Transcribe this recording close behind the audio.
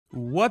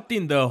What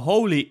in the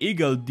holy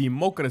eagle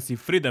democracy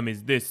freedom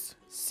is this?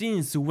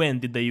 Since when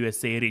did the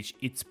USA reach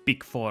its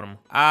peak form?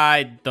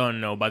 I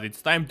don't know, but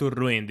it's time to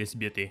ruin this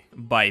beauty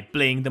by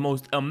playing the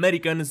most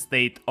American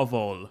state of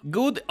all.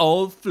 Good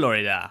old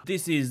Florida.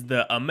 This is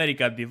the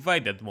America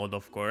Divided mode,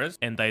 of course,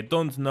 and I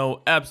don't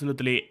know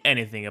absolutely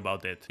anything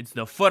about it. It's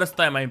the first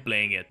time I'm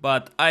playing it,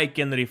 but I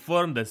can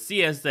reform the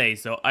CSA,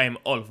 so I'm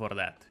all for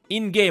that.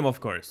 In game,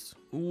 of course.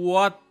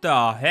 What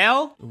the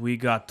hell? We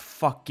got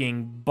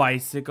fucking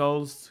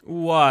bicycles?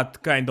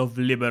 What kind of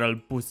liberal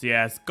pussy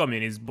ass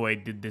communist boy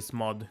did this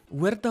mod?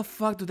 Where the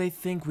fuck do they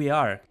think we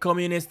are?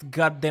 Communist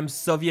goddamn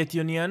Soviet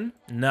Union?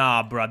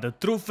 Nah, bruh, the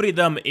true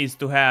freedom is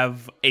to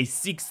have a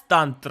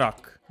 6-ton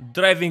truck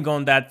driving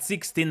on that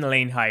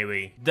 16-lane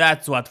highway.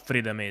 That's what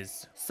freedom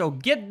is. So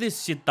get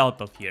this shit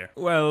out of here.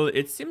 Well,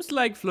 it seems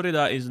like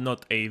Florida is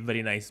not a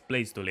very nice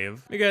place to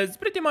live, because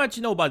pretty much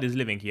nobody's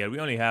living here. We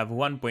only have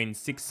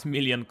 1.6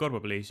 million core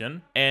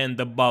population and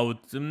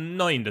about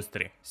no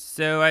industry.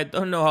 So I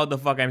don't know how the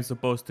fuck I'm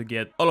supposed to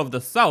get all of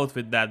the south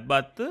with that,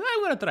 but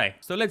I'm gonna try.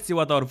 So let's see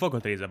what our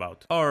focus tree is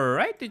about.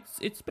 Alright,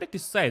 it's pretty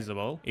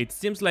sizable. It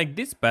seems like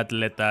this path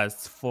let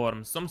us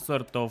form some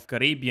sort of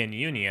Caribbean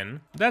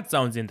Union. That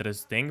sounds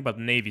interesting, but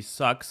Navy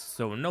sucks,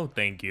 so no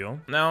thank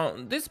you. Now,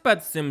 this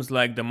path seems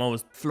like the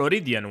most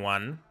Floridian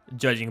one,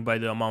 judging by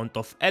the amount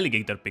of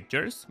alligator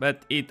pictures,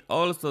 but it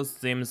also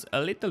seems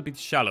a little bit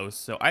shallow,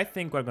 so I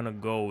think we're gonna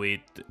go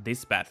with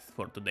this path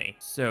for today.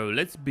 So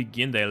let's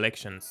begin the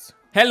elections.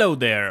 Hello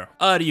there!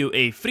 Are you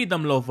a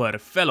freedom lover,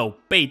 fellow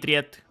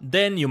patriot?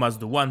 Then you must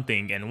do one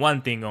thing and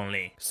one thing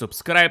only.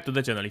 Subscribe to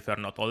the channel if you are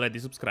not already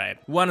subscribed.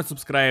 1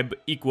 subscribe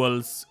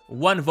equals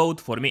 1 vote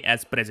for me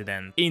as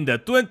president in the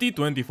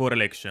 2024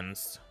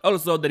 elections.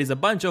 Also, there is a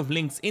bunch of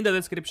links in the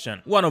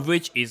description, one of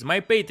which is my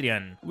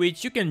Patreon,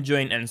 which you can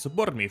join and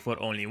support me for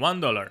only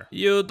 $1.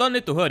 You don't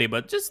need to hurry,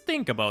 but just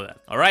think about that.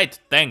 Alright,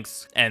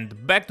 thanks.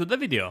 And back to the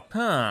video.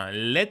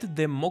 Let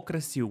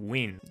democracy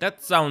win.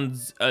 That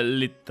sounds a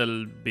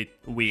little bit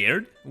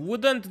weird.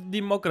 Wouldn't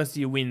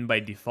democracy win by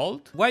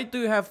default? Why do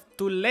you have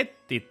to let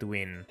it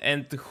win?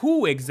 And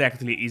who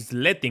exactly is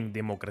letting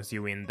democracy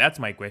win? That's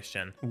my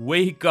question.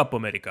 Wake up,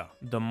 America.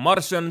 The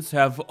Martians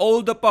have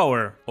all the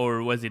power.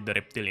 Or was it the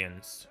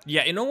reptilians?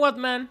 Yeah, you know what,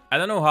 man? I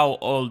don't know how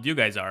old you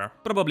guys are.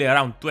 Probably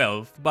around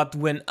 12. But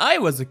when I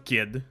was a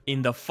kid,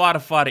 in the far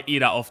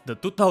era of the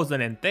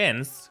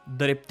 2010s,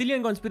 the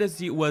reptilian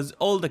conspiracy was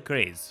all the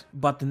craze.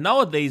 But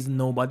nowadays,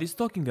 nobody's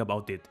talking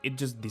about it. It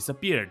just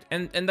disappeared.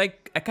 And I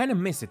kind of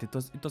miss it. It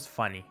was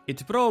funny.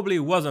 It probably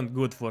wasn't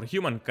good for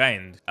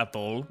humankind at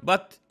all,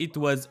 but it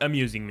was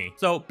amusing me.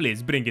 So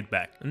please bring it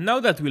back. Now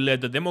that we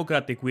let the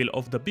democratic will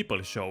of the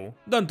people show,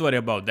 don't worry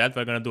about that,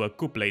 we're gonna do a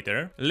coup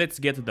later. Let's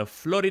get the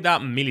Florida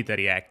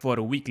Military Act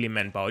for weekly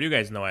manpower. You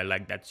guys know I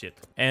like that shit.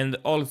 And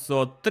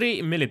also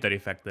 3 military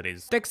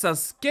factories.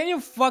 Texas, can you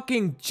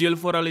fucking chill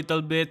for a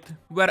little bit?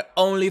 We're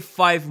only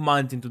 5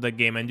 months into the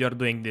game and you're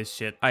doing this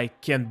shit. I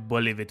can't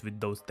believe it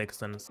with those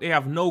Texans. They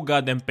have no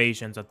goddamn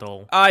patience at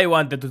all. I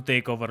wanted to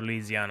take over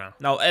Louisiana.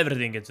 Now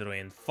everything gets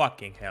ruined.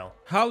 Fucking hell.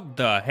 How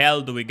the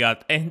hell do we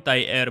got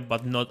anti-air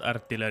but not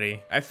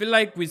artillery? I feel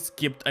like we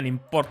skipped an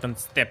important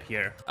step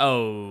here.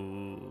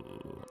 Oh,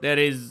 there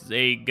is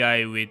a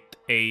guy with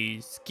a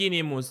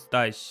skinny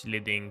mustache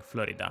leading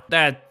Florida.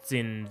 That's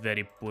in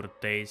very poor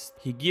taste.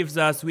 He gives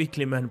us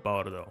weekly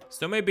manpower though,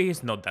 so maybe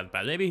he's not that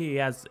bad. Maybe he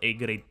has a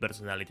great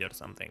personality or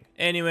something.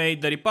 Anyway,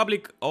 the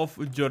Republic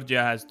of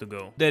Georgia has to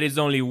go. There is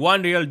only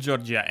one real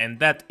Georgia, and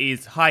that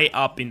is high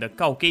up in the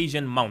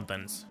Caucasian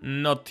mountains,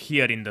 not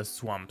here in the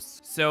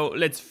swamps. So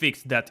let's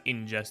fix that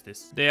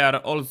injustice. They are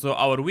also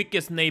our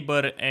weakest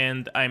neighbor,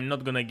 and I'm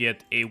not gonna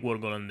get a war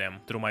goal on them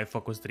through my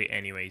focus tree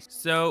anyways.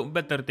 So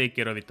better take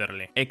care of it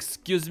early.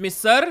 Excuse me,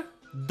 sir?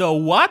 The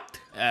what?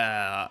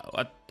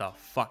 What the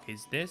fuck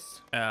is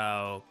this?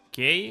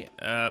 Okay,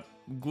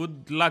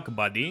 good luck,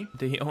 buddy.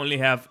 They only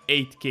have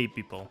 8k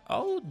people.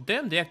 Oh,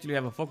 damn, they actually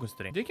have a focus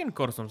tree. They can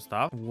core some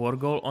stuff. War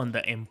goal on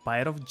the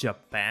Empire of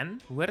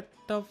Japan? Where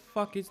the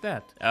fuck is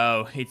that?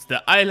 Oh, it's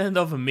the island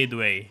of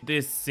Midway.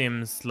 This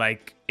seems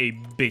like a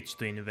bitch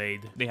to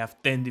invade. They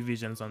have 10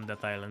 divisions on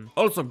that island.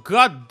 Also,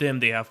 goddamn,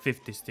 they have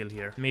 50 still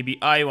here. Maybe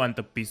I want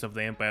a piece of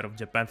the Empire of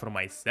Japan for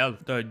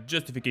myself. The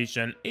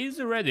justification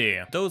is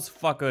ready. Those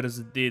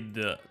fuckers did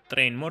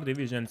train more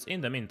divisions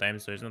in the meantime,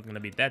 so it's not gonna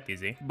be that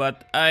easy.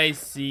 But I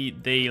see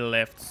they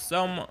left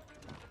some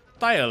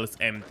tiles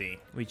empty,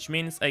 which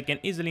means I can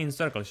easily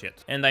encircle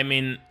shit. And I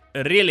mean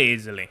really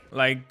easily.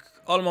 Like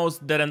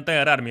almost their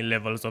entire army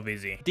levels of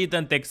easy.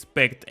 Didn't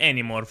expect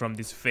any more from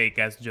this fake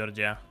ass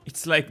Georgia.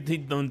 It's like they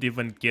don't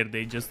even care,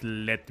 they just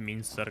let me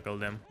encircle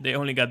them. They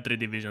only got 3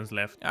 divisions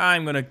left.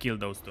 I'm gonna kill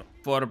those 2.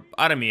 For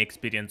army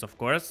experience, of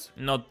course,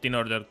 not in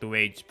order to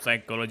wage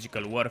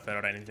psychological warfare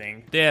or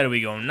anything. There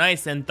we go,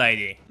 nice and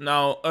tidy.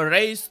 Now a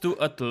race to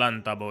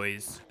Atlanta,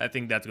 boys. I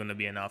think that's gonna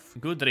be enough.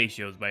 Good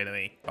ratios, by the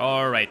way.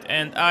 Alright,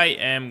 and I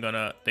am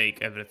gonna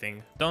take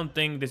everything. Don't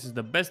think this is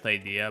the best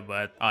idea,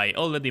 but I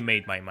already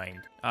made my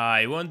mind. I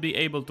I won't be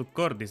able to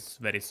core this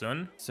very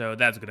soon, so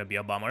that's gonna be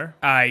a bummer.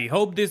 I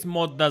hope this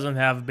mod doesn't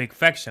have big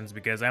factions,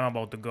 because I'm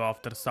about to go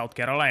after South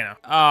Carolina.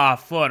 Ah,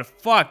 for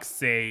fuck's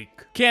sake.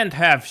 Can't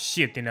have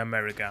shit in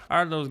America.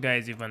 Are those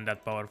guys even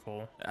that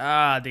powerful?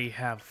 Ah, they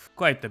have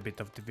quite a bit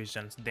of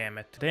divisions, damn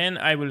it. Then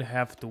I will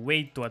have to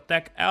wait to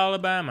attack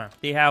Alabama.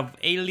 They have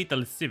a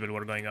little civil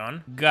war going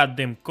on.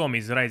 Goddamn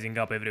commies rising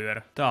up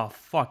everywhere. The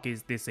fuck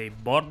is this, a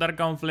border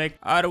conflict?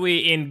 Are we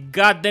in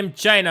goddamn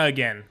China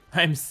again?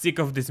 I'm sick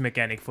of this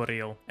mechanic for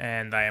real.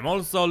 And I am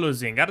also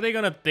losing. Are they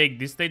gonna take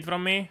this state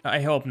from me?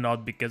 I hope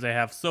not, because I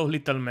have so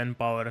little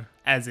manpower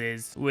as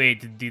is.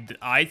 Wait, did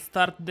I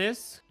start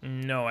this?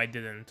 No, I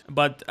didn't.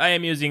 But I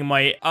am using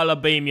my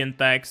Alabamian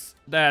tax.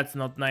 That's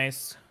not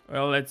nice.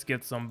 Well, let's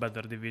get some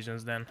better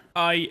divisions then.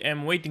 I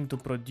am waiting to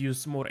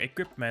produce more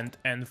equipment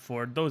and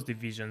for those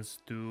divisions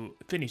to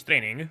finish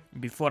training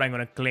before I'm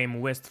gonna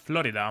claim West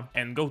Florida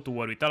and go to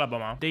war with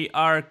Alabama. They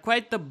are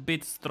quite a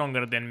bit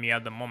stronger than me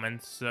at the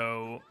moment,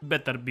 so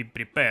better be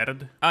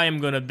prepared. I am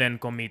gonna then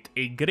commit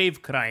a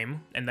grave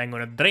crime and I'm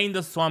gonna drain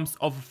the swamps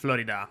of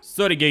Florida.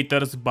 Sorry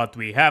Gators, but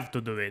we have to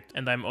do it.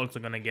 And I'm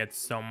also gonna get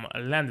some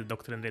land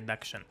doctrine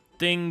reduction.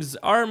 Things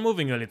are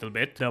moving a little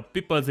bit. The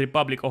People's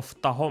Republic of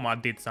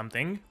Tahoma did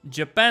something.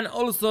 Japan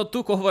also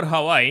took over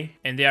Hawaii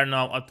and they are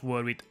now at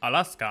war with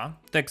Alaska.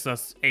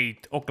 Texas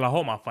ate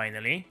Oklahoma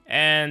finally.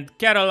 And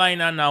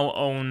Carolina now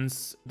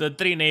owns the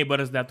 3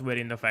 neighbors that were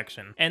in the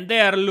faction. And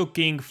they are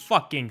looking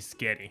fucking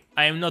scary.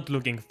 I am not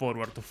looking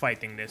forward to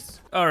fighting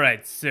this.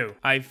 Alright, so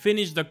I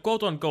finished the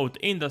quote-unquote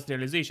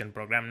industrialization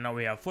program. Now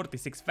we have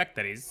 46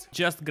 factories.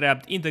 Just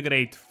grabbed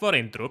integrate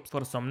foreign troops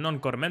for some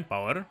non-core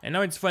manpower. And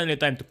now it's finally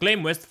time to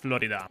claim West Florida.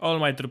 All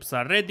my troops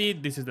are ready.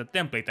 This is the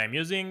template I'm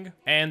using.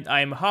 And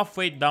I'm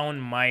halfway down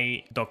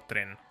my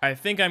doctrine. I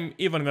think I'm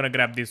even gonna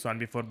grab this one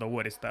before the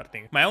war is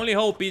starting. My only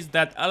hope is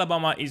that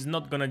Alabama is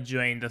not gonna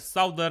join the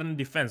Southern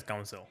Defense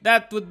Council.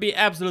 That would be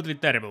absolutely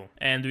terrible.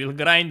 And will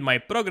grind my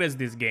progress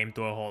this game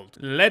to a halt.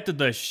 Let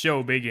the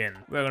show begin.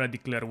 We're gonna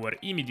declare war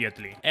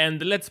immediately.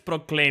 And let's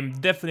proclaim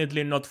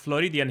definitely not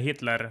Floridian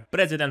Hitler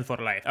president for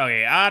life.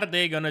 Okay, are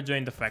they gonna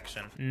join the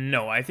faction?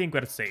 No, I think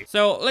we're safe.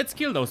 So let's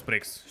kill those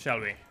pricks, shall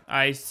we?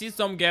 I see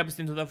some gaps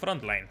into the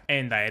front line,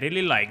 and I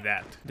really like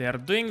that. They are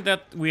doing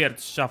that weird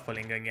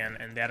shuffling again,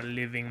 and they are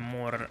leaving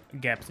more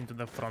gaps into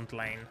the front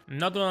line.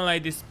 Not gonna lie,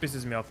 this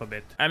pisses me off a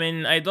bit. I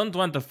mean, I don't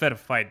want a fair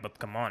fight, but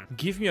come on.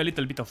 Give me a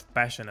little bit of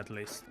passion at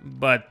least.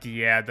 But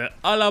yeah, the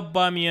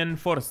Alabamian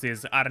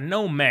forces are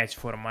no match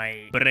for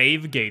my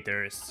brave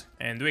Gators.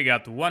 And we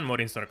got one more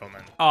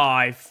encirclement. Oh,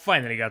 I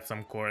finally got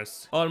some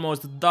cores.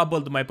 Almost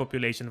doubled my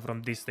population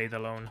from this state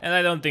alone. And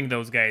I don't think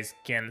those guys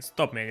can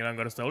stop me any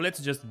longer, so let's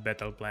just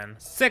battle plan.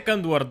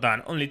 Second war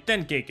done, only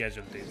 10k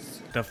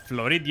casualties. The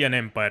Floridian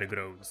Empire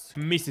grows.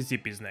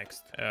 Mississippi's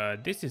next.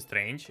 This is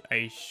strange.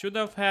 I should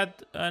have had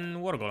an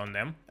war goal on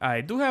them.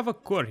 I do have a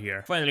core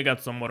here. Finally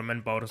got some more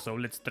manpower, so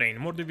let's train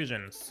more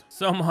divisions.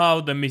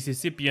 Somehow the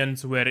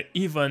Mississippians were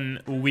even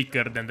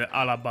weaker than the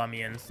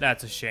Alabamians.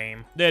 That's a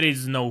shame. There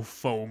is no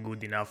foe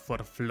good enough for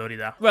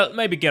Florida. Well,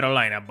 maybe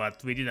Carolina,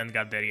 but we didn't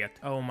get there yet.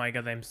 Oh my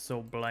god, I'm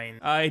so blind.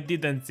 I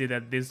didn't see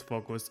that this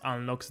focus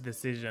unlocks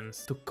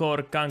decisions to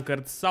core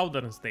conquered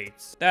southern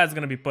states. That's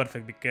gonna be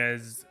perfect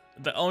because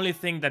the only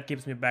thing that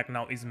keeps me back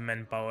now is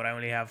manpower. I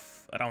only have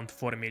around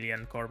 4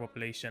 million core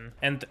population.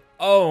 And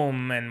oh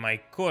man, my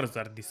cores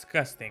are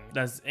disgusting.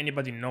 Does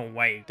anybody know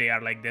why they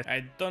are like that?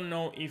 I don't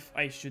know if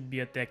I should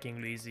be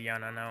attacking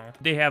Louisiana now.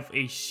 They have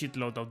a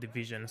shitload of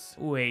divisions.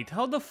 Wait,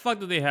 how the fuck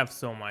do they have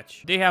so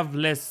much? They have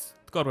less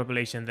core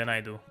population than I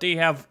do. They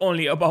have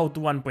only about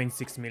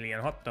 1.6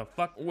 million. What the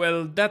fuck?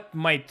 Well, that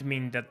might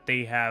mean that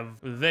they have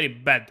very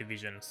bad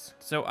divisions.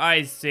 So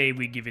I say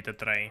we give it a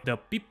try. The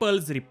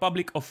People's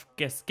Republic of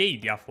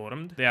Cascadia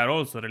formed. They are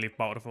also really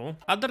powerful.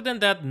 Other than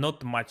that,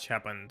 not much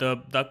happened.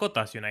 The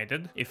Dakotas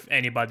united, if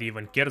anybody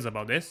even cares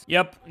about this.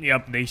 Yep,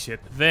 they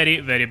shit. Very,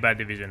 very bad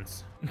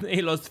divisions.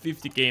 They lost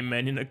 50k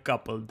men in a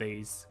couple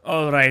days.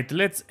 Alright,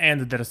 let's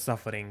end their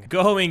suffering.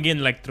 Going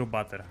in like true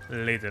butter.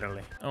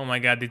 Literally. Oh my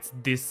god, it's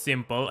this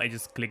simple. I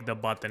just click the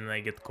button and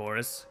I get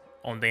cores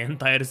on the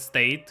entire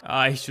state.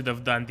 I should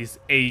have done this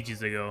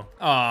ages ago.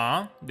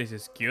 Ah, this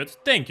is cute.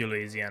 Thank you,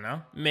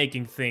 Louisiana.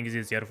 Making things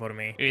easier for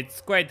me.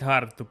 It's quite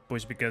hard to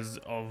push because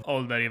of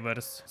all the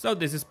rivers. So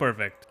this is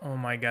perfect. Oh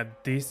my god,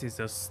 this is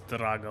a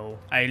struggle.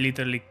 I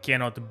literally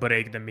cannot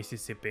break the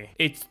Mississippi.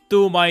 It's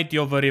too mighty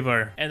of a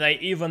river. And I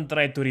even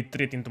tried to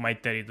retreat into my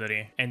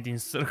territory and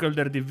encircle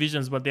their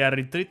divisions, but they are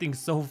retreating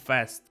so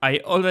fast. I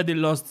already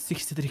lost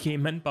 63k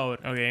manpower.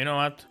 Okay, you know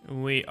what?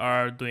 We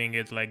are doing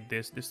it like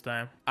this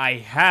time. I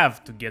have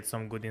have to get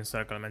some good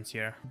encirclements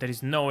here. There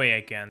is no way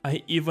I can.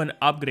 I even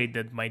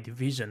upgraded my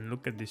division.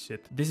 Look at this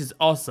shit. This is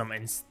awesome,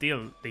 and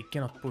still they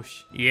cannot push.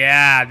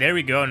 Yeah, there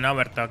we go. Now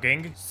we're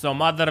talking.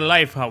 Some other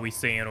life, how we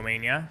say in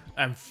Romania.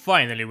 I'm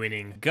finally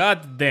winning.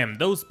 God damn,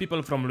 those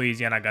people from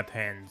Louisiana got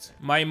hands.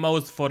 My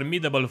most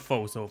formidable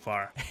foe so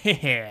far.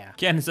 Yeah.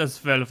 Kansas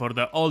fell for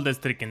the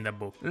oldest trick in the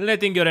book.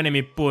 Letting your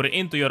enemy pour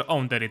into your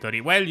own territory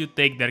while you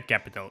take their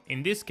capital.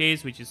 In this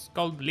case, which is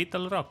called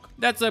Little Rock.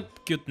 That's a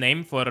cute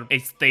name for a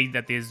state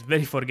that is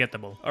very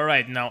forgettable.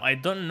 Alright, now I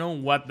don't know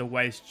what the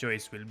wise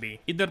choice will be.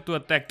 Either to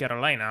attack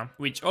Carolina,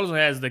 which also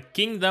has the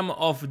Kingdom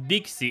of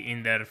Dixie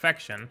in their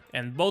faction,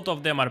 and both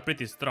of them are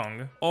pretty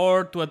strong,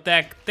 or to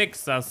attack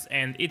Texas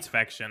and its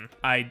faction.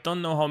 I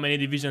don't know how many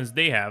divisions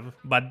they have,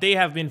 but they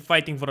have been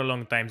fighting for a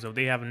long time, so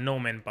they have no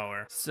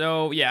manpower.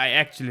 So yeah, I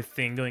actually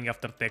think going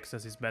after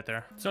Texas is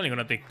better. It's only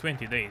gonna take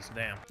 20 days,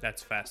 damn,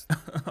 that's fast.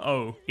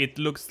 Oh, it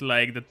looks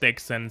like the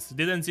Texans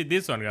didn't see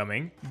this one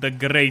coming. The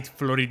Great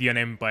Floridian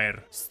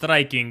Empire,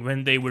 striking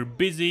when they were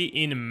busy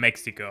in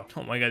Mexico.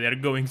 Oh my god, they're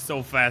going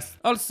so fast.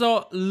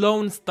 Also,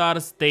 Lone Star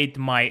State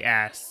my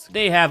ass.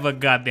 They have a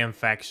goddamn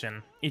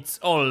faction. It's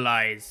all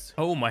lies.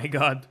 Oh my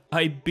god.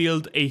 I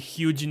built a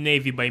huge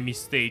navy by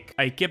mistake.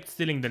 I kept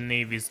stealing the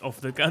navies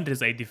of the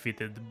countries I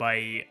defeated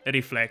by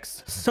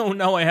reflex. So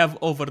now I have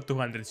over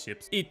 200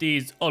 ships. It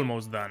is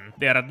almost done.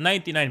 They are at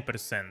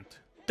 99%.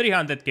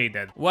 300k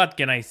dead. What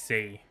can I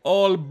say?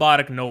 All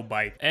bark, no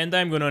bite. And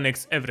I'm gonna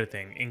annex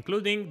everything,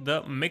 including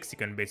the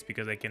Mexican base,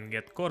 because I can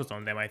get cores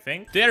on them, I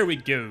think. There we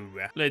go.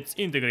 Let's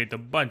integrate a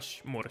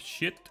bunch more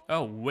shit.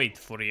 Oh, wait,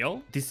 for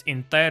real? This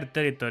entire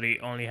territory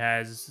only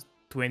has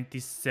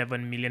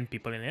 27 million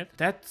people in it.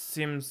 That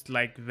seems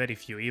like very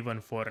few,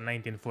 even for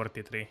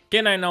 1943.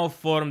 Can I now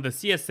form the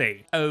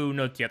CSA? Oh,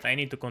 not yet. I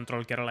need to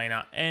control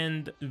Carolina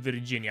and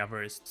Virginia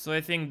first. So I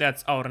think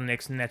that's our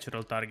next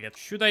natural target.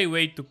 Should I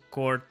wait to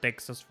core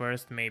Texas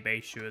first? Maybe I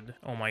should.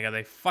 Oh my god,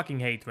 I fucking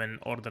hate when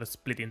orders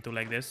split into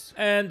like this.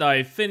 And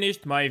I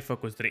finished my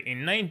focus tree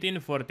in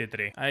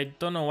 1943. I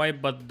don't know why,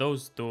 but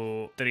those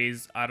two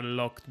trees are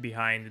locked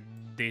behind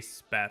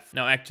this path.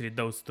 No, actually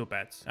those two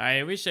paths.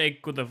 I wish I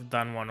could have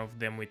done one of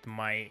them with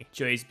my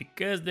choice,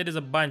 because there is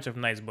a bunch of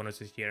nice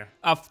bonuses here.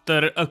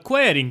 After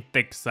acquiring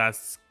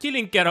Texas,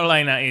 killing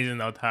Carolina is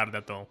not hard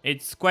at all.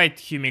 It's quite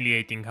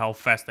humiliating how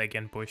fast I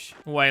can push,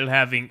 while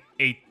having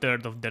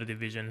 1/3 of their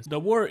divisions. The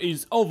war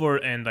is over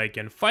and I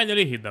can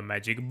finally hit the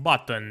magic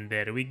button.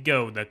 There we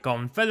go, the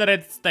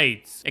Confederate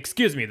States.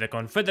 Excuse me, the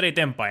Confederate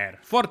Empire.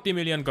 40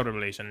 million core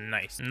population,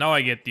 nice. Now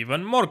I get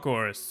even more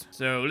cores.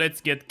 So let's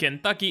get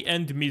Kentucky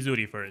and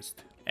Missouri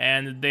first.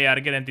 And they are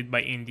guaranteed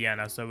by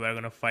Indiana, so we're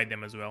gonna fight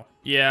them as well.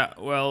 Yeah,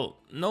 well,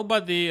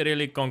 nobody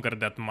really conquered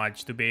that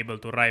much to be able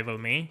to rival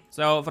me.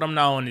 So from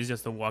now on, it's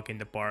just a walk in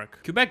the park.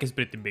 Quebec is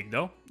pretty big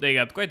though. They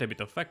got quite a bit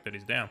of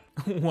factories, damn.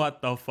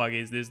 What the fuck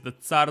is this? The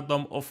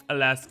Tsardom of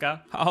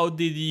Alaska? How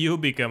did you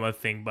become a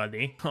thing,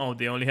 buddy? Oh,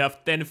 they only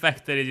have 10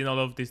 factories in all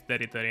of this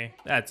territory.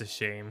 That's a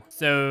shame.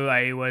 So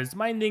I was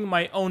minding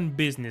my own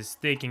business,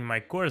 taking my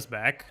course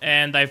back,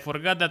 and I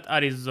forgot that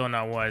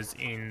Arizona was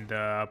in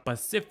the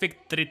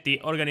Pacific Treaty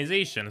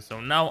Organization, so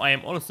now I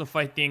am also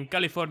fighting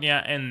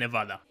California and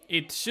Nevada.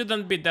 It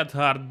shouldn't be that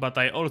hard, but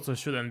I also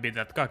shouldn't be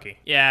that cocky.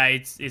 Yeah,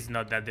 it's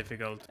not that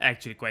difficult.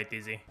 Actually quite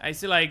easy. I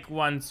see like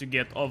once you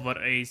get over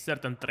a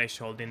certain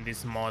threshold in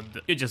this mod,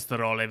 you just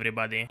roll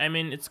everybody. I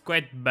mean, it's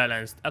quite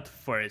balanced at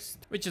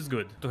first, which is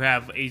good to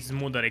have a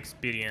smoother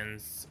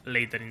experience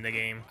later in the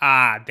game.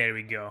 Ah, there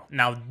we go.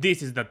 Now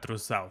this is the true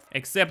south.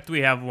 Except we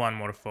have one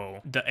more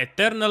foe. The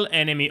eternal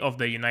enemy of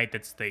the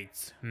United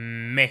States.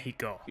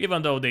 Mexico.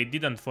 Even though they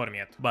didn't form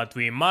yet. But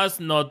we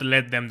must not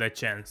let them the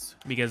chance.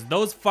 Because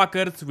those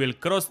fuckers will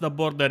cross the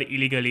border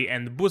illegally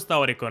and boost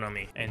our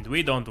economy. And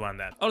we don't want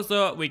that.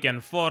 Also, we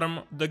can form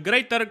the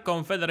Greater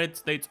Confederate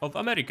States of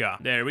America.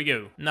 There we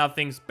go.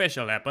 Nothing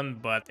special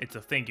happened, but it's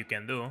a thing you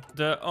can do.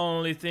 The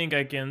only thing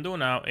I can do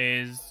now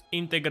is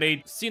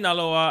integrate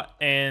Sinaloa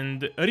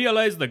and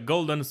realize the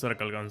Golden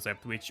Circle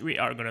concept, which we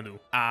are gonna do.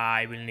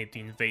 I will need to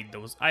invade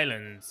those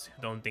islands.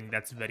 Don't think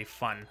that's very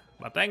fun,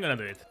 but I'm gonna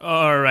do it.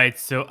 Alright,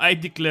 so I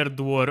declared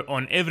war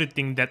on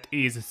everything that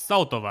is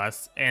south of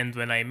us, and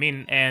when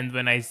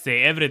I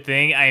say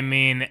everything, I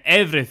mean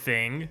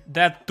everything.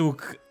 That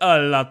took a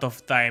lot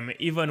of time,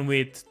 even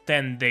with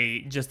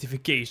 10-day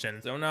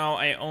justification. So now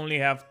I only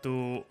have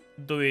to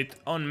do it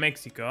on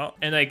Mexico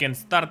and I can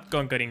start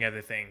conquering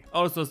everything.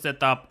 Also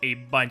set up a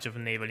bunch of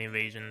naval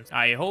invasions.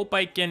 I hope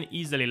I can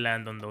easily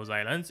land on those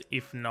islands.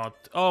 If not,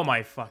 oh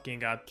my fucking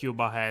god,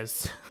 Cuba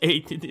has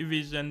 80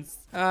 divisions.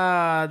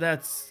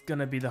 That's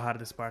gonna be the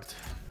hardest part.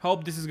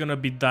 Hope this is gonna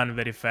be done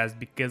very fast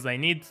because I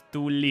need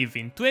to leave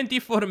in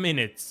 24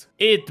 minutes.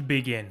 It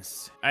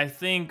begins. I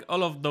think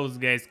all of those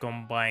guys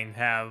combined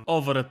have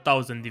over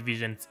 1,000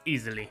 divisions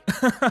easily.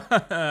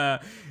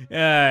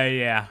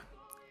 Yeah.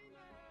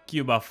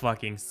 Cuba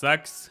fucking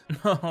sucks.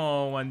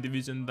 No, one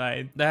division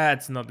died.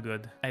 That's not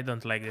good. I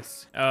don't like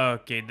this.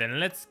 Okay, then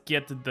let's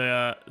get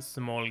the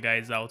small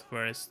guys out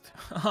first.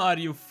 Are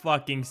you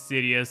fucking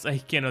serious? I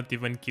cannot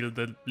even kill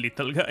the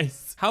little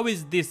guys. How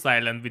is this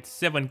island with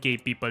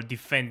 7k people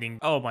defending?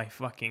 Oh my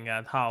fucking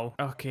god, how?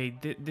 Okay,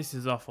 this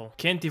is awful.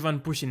 Can't even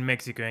push in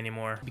Mexico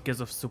anymore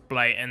because of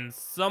supply, and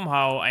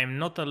somehow I'm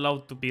not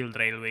allowed to build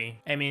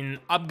railway. I mean,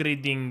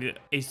 upgrading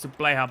a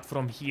supply hub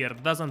from here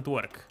doesn't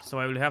work, so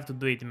I will have to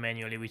do it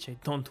manually, which I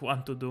don't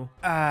want to do.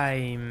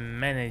 I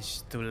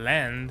managed to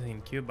land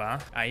in Cuba.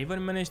 I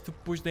even managed to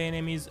push the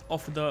enemies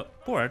off the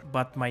port,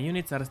 but my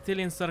units are still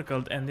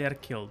encircled and they are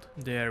killed.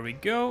 There we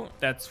go.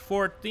 That's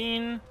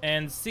 14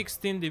 and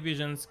 16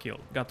 divisions killed.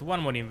 Got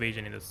one more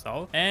invasion in the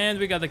south and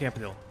we got the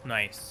capital.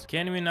 Nice.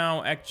 Can we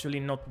now actually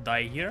not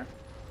die here?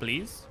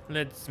 Please?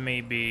 Let's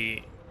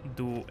maybe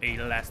do a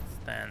last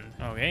stand.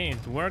 Okay,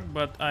 it worked,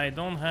 but I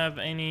don't have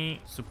any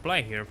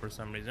supply here for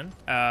some reason.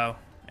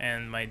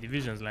 And my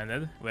divisions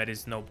landed where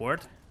is no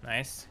port.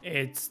 Nice.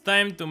 It's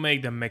time to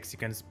make the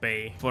Mexicans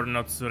pay for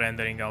not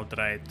surrendering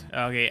outright.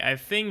 Okay, I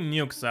think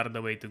nukes are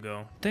the way to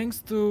go. Thanks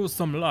to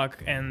some luck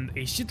and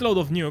a shitload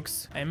of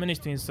nukes, I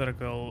managed to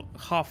encircle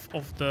half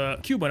of the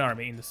Cuban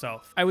army in the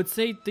south. I would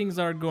say things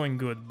are going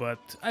good, but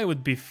I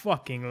would be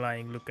fucking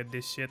lying. Look at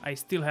this shit. I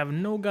still have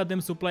no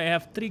goddamn supply. I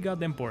have 3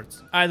 goddamn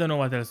ports. I don't know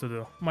what else to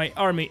do. My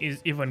army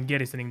is even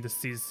garrisoning the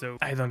seas, so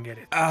I don't get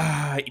it.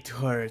 It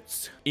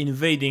hurts.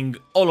 Invading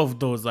all of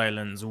those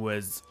islands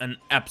was an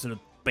absolute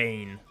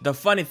pain. The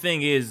funny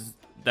thing is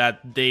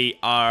that they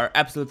are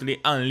absolutely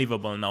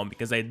unlivable now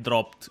because I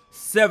dropped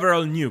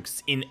several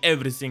nukes in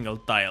every single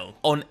tile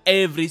on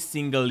every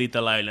single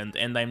little island,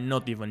 and I'm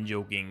not even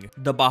joking.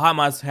 The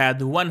Bahamas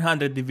had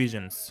 100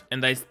 divisions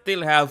and I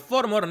still have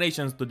 4 more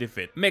nations to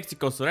defeat.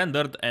 Mexico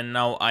surrendered and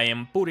now I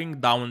am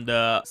putting down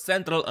the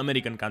Central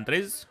American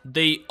countries.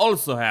 They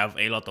also have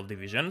a lot of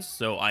divisions,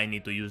 so I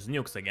need to use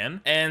nukes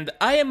again, and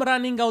I am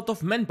running out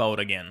of manpower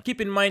again. Keep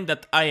in mind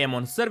that I am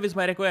on service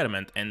by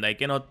requirement and I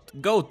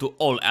cannot go to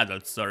all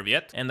adults serve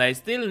yet, and I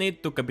still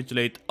need to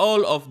capitulate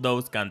all of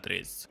those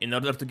countries in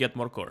order to get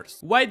more cores.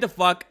 Why the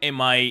fuck am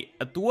I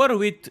at war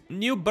with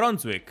New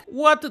Brunswick?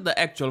 What the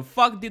actual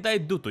fuck did I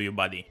do to you,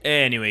 buddy?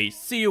 Anyway,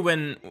 see you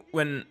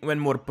when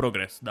more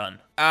progress done.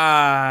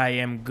 I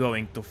am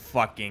going to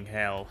fucking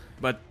hell.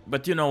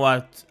 But you know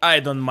what?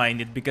 I don't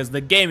mind it because the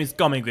game is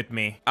coming with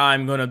me.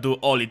 I'm gonna do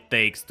all it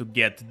takes to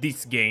get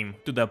this game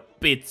to the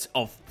pits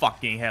of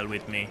fucking hell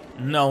with me.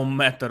 No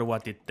matter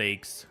what it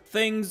takes.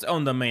 Things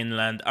on the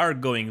mainland are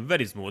going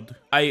very smooth.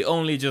 I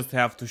only just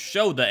have to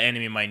show the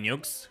enemy my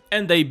nukes,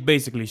 and they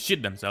basically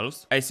shit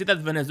themselves. I see that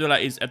Venezuela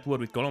is at war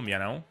with Colombia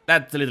now.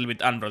 That's a little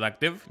bit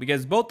unproductive,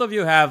 because both of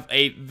you have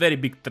a very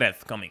big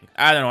threat coming.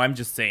 I don't know, I'm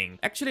just saying.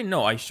 Actually,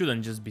 no, I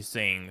shouldn't just be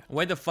saying.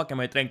 Why the fuck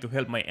am I trying to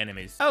help my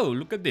enemies? Oh,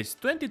 look at this.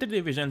 23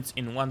 divisions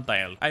in one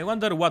tile. I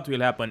wonder what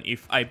will happen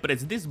if I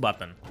press this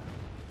button.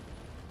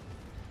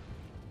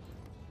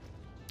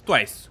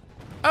 Twice.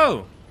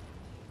 Oh!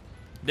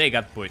 They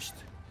got pushed.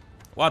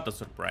 What a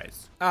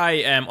surprise. I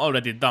am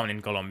already down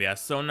in Colombia,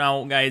 so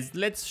now guys,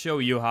 let's show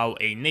you how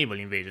a naval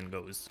invasion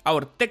goes.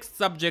 Our text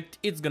subject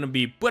is gonna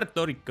be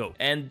Puerto Rico,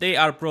 and they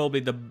are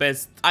probably the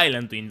best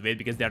island to invade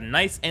because they're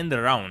nice and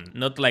round.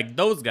 Not like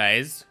those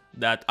guys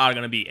that are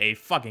gonna be a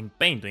fucking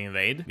pain to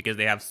invade because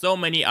they have so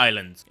many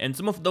islands, and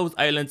some of those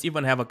islands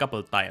even have a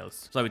couple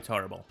tiles, so it's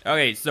horrible.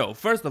 Okay, so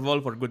first of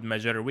all, for good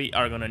measure, we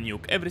are gonna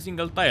nuke every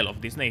single tile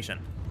of this nation.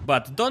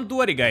 But don't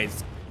worry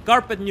guys,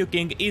 carpet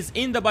nuking is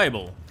in the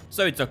Bible,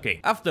 so it's okay.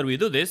 After we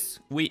do this,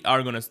 we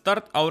are gonna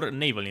start our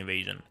naval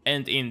invasion.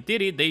 And in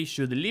theory, they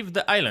should leave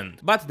the island.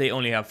 But they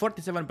only have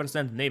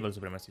 47% naval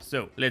supremacy.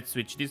 So let's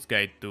switch this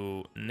guy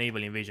to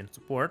naval invasion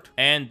support.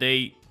 And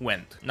they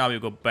went. Now we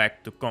go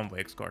back to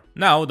convoy escort.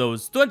 Now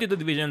those 22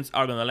 divisions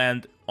are gonna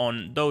land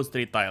on those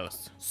 3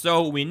 tiles.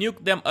 So we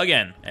nuke them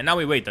again. And now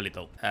we wait a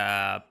little.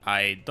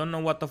 I don't know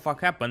what the fuck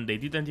happened. They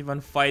didn't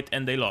even fight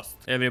and they lost.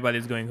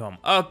 Everybody's going home.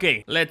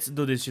 Okay, let's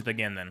do this shit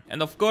again then.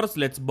 And of course,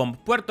 let's bomb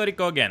Puerto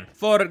Rico again.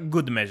 For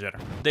good measure.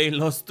 They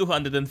lost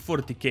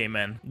 240k,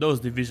 man. Those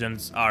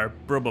divisions are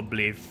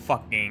probably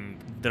fucking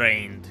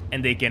drained.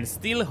 And they can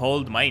still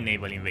hold my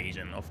naval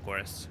invasion, of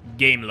course.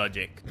 Game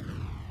logic.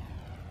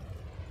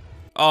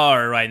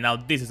 Alright, now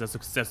this is a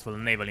successful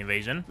naval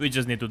invasion. We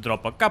just need to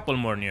drop a couple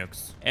more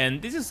nukes.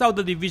 And this is how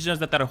the divisions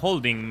that are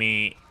holding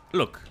me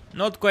look.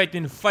 Not quite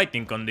in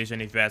fighting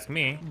condition if you ask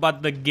me,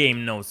 but the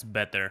game knows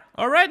better.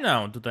 Alright,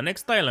 now to the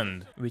next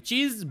island, which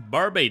is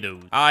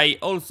Barbados. I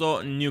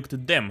also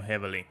nuked them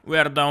heavily. We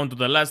are down to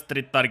the last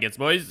 3 targets,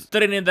 boys.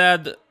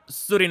 Trinidad,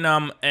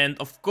 Suriname, and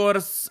of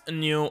course,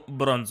 New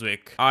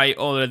Brunswick. I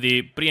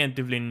already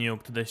preemptively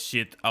nuked the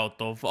shit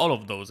out of all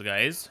of those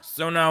guys.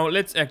 So now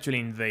let's actually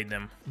invade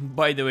them.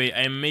 By the way,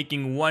 I'm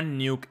making one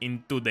nuke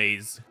in 2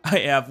 days. I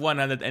have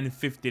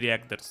 150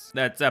 reactors.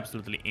 That's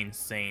absolutely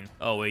insane.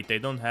 Oh wait, I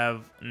don't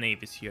have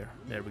navies here.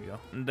 There we go.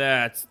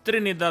 That's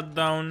Trinidad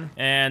down,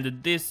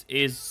 and this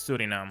is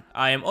Suriname.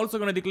 I am also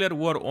gonna declare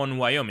war on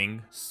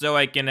Wyoming, so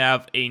I can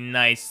have a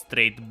nice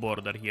straight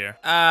border here.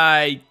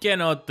 I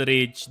cannot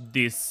reach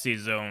this sea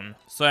zone,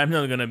 so I'm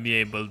not gonna be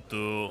able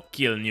to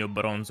kill New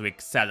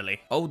Brunswick,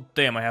 sadly. Oh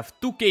damn, I have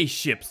 2k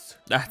ships.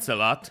 That's a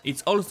lot.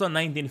 It's also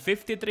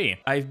 1953.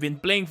 I've been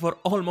playing for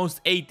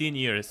almost 18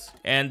 years,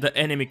 and the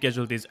enemy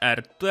casualties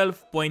are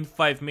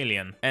 12.5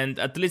 million, and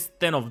at least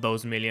 10 of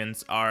those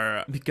millions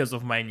are because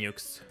of my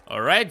nukes.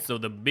 Alright, so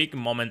the big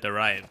moment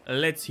arrived.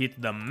 Let's hit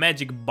the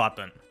magic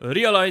button.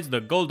 Realize the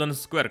golden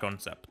square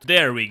concept.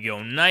 There we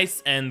go,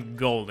 nice and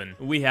golden.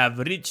 We have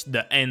reached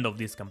the end of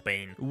this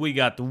campaign. We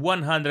got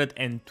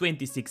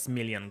 126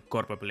 million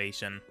core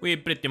population. We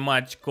pretty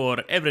much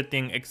core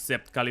everything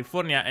except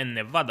California and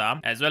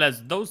Nevada, as well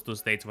as those 2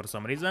 states for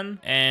some reason,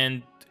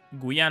 and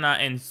Guyana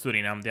and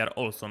Suriname, they are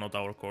also not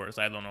our cores,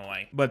 I don't know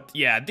why. But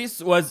yeah,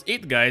 this was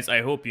it guys,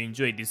 I hope you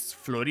enjoyed this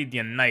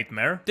Floridian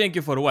nightmare. Thank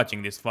you for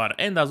watching this far,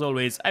 and as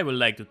always, I would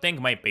like to thank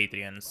my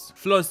Patreons.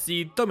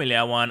 Flossie,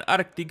 Tomileawan,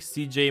 Arctic,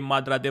 CJ,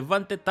 Madra,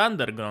 Devante,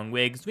 Thunder,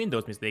 Grongwags,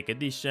 Windows Mistake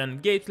Edition,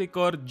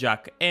 Gateflicker,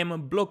 Jack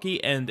M,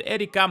 Blocky, and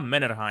Erika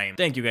Mannerheim.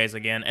 Thank you guys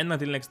again, and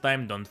until next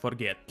time, don't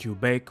forget,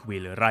 Quebec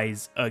will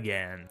rise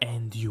again,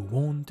 and you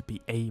won't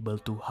be able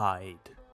to hide.